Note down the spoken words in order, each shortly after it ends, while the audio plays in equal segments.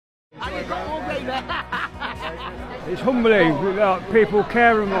It's humbling, like, people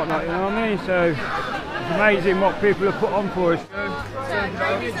care and whatnot, you know what I mean? So it's amazing what people have put on for us.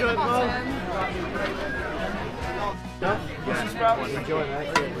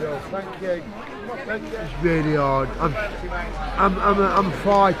 Thank you. It's really hard. I'm a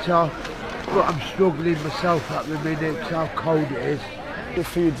fighter, but I'm struggling myself at the minute. It's how cold it is. The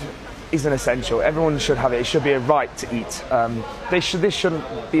food is an essential. Everyone should have it. It should be a right to eat. This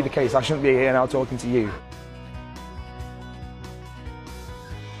shouldn't be the case. I shouldn't be here now talking to you.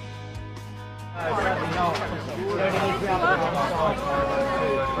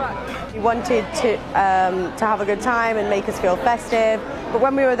 We wanted to have a good time and make us feel festive, but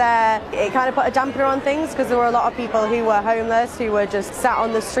when we were there it kind of put a dampener on things because there were a lot of people who were homeless, who were just sat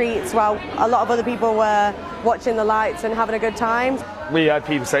on the streets while a lot of other people were watching the lights and having a good time. We had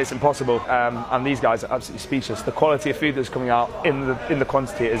people say it's impossible, and these guys are absolutely speechless. The quality of food that's coming out in the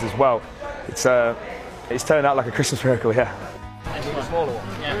quantity it is as well. It's turned out like a Christmas miracle, yeah. The smaller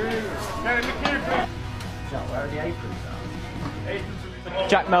one. Yeah. Where are the aprons?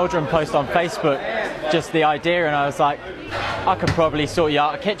 Jack Meldrum posted on Facebook just the idea, and I was like, I could probably sort you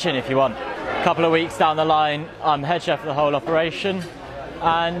out a kitchen if you want. A couple of weeks down the line, I'm head chef of the whole operation,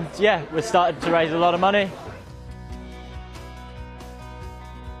 and yeah, we started to raise a lot of money.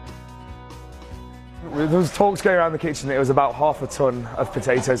 There was talks going around the kitchen that it was about half a tonne of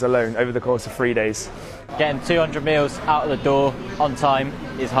potatoes alone over the course of 3 days. Getting 200 meals out of the door on time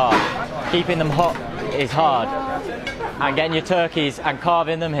is hard. Keeping them hot is hard. And getting your turkeys and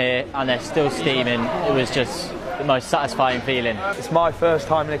carving them here and they're still steaming, it was just the most satisfying feeling. It's my first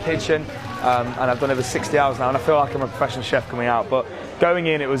time in a kitchen, and I've done over 60 hours now, and I feel like I'm a professional chef coming out, but going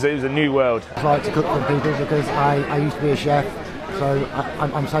in it was a new world. I like to cook for people because I used to be a chef, so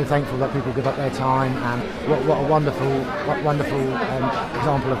I'm so thankful that people give up their time, and what a wonderful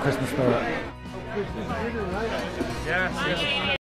example of Christmas spirit. Yes.